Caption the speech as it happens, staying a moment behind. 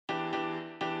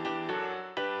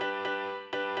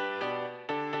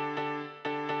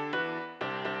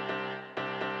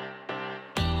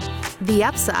The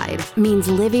Upside means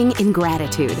living in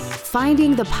gratitude,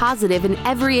 finding the positive in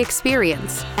every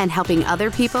experience, and helping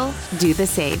other people do the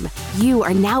same. You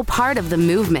are now part of the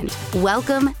movement.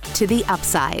 Welcome to The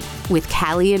Upside with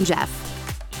Callie and Jeff.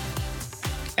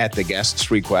 At the guest's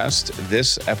request,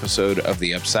 this episode of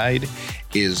The Upside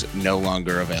is no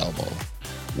longer available.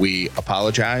 We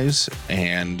apologize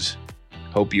and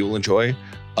hope you will enjoy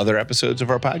other episodes of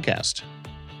our podcast.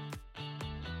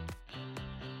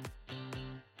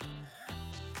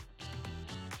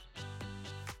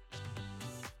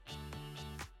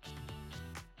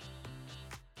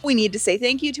 We need to say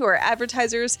thank you to our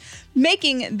advertisers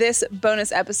making this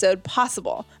bonus episode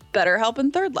possible. BetterHelp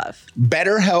and Third Love.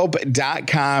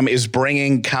 BetterHelp.com is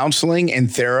bringing counseling and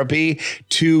therapy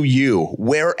to you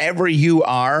wherever you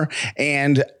are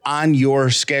and on your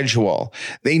schedule.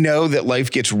 They know that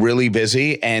life gets really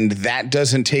busy, and that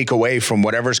doesn't take away from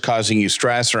whatever's causing you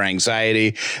stress or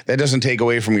anxiety. That doesn't take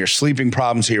away from your sleeping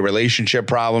problems or your relationship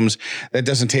problems. That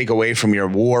doesn't take away from your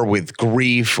war with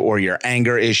grief or your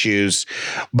anger issues.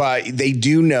 But they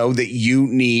do know that you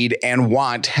need and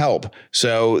want help.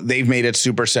 So they've made it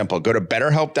super simple. Go to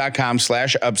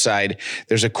betterhelp.com/upside.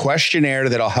 There's a questionnaire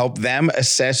that'll help them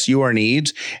assess your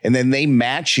needs, and then they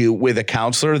match you with a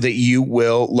counselor that you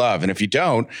will love. And if you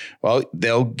don't, well,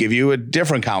 they'll give you a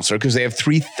different counselor because they have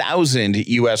 3,000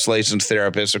 U.S. licensed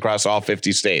therapists across all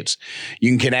 50 states.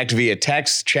 You can connect via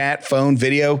text, chat, phone,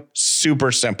 video.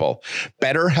 Super simple.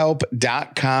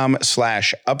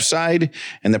 BetterHelp.com/upside,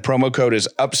 and the promo code is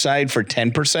upside for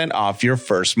 10% off your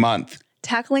first month.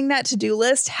 Tackling that to-do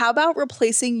list, how about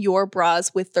replacing your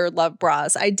bras with Third Love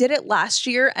bras? I did it last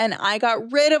year and I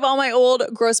got rid of all my old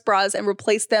gross bras and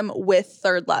replaced them with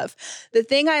Third Love. The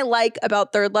thing I like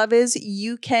about Third Love is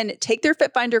you can take their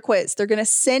Fit Finder quiz. They're going to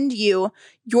send you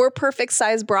your perfect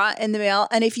size bra in the mail.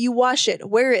 And if you wash it,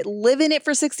 wear it, live in it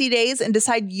for 60 days and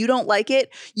decide you don't like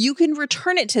it, you can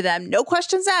return it to them. No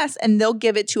questions asked, and they'll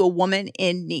give it to a woman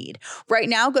in need. Right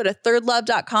now, go to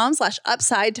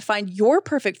thirdlove.com/upside to find your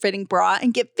perfect fitting bra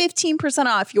and get 15%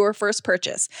 off your first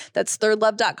purchase. That's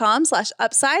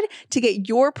thirdlove.com/upside to get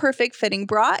your perfect fitting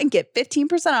bra and get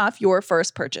 15% off your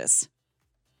first purchase.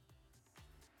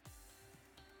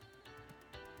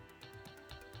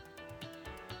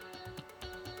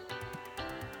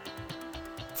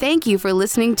 Thank you for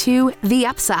listening to The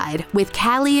Upside with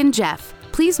Callie and Jeff.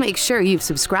 Please make sure you've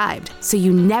subscribed so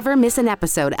you never miss an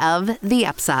episode of The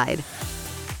Upside.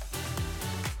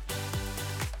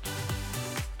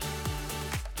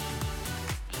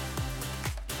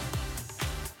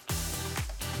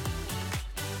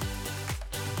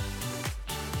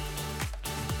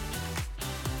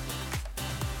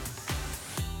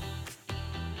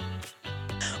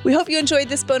 We hope you enjoyed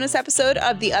this bonus episode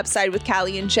of The Upside with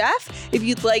Callie and Jeff. If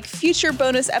you'd like future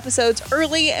bonus episodes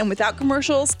early and without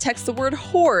commercials, text the word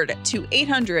HOARD to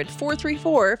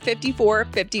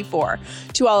 800-434-5454.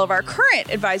 To all of our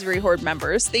current Advisory HOARD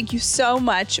members, thank you so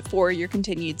much for your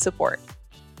continued support.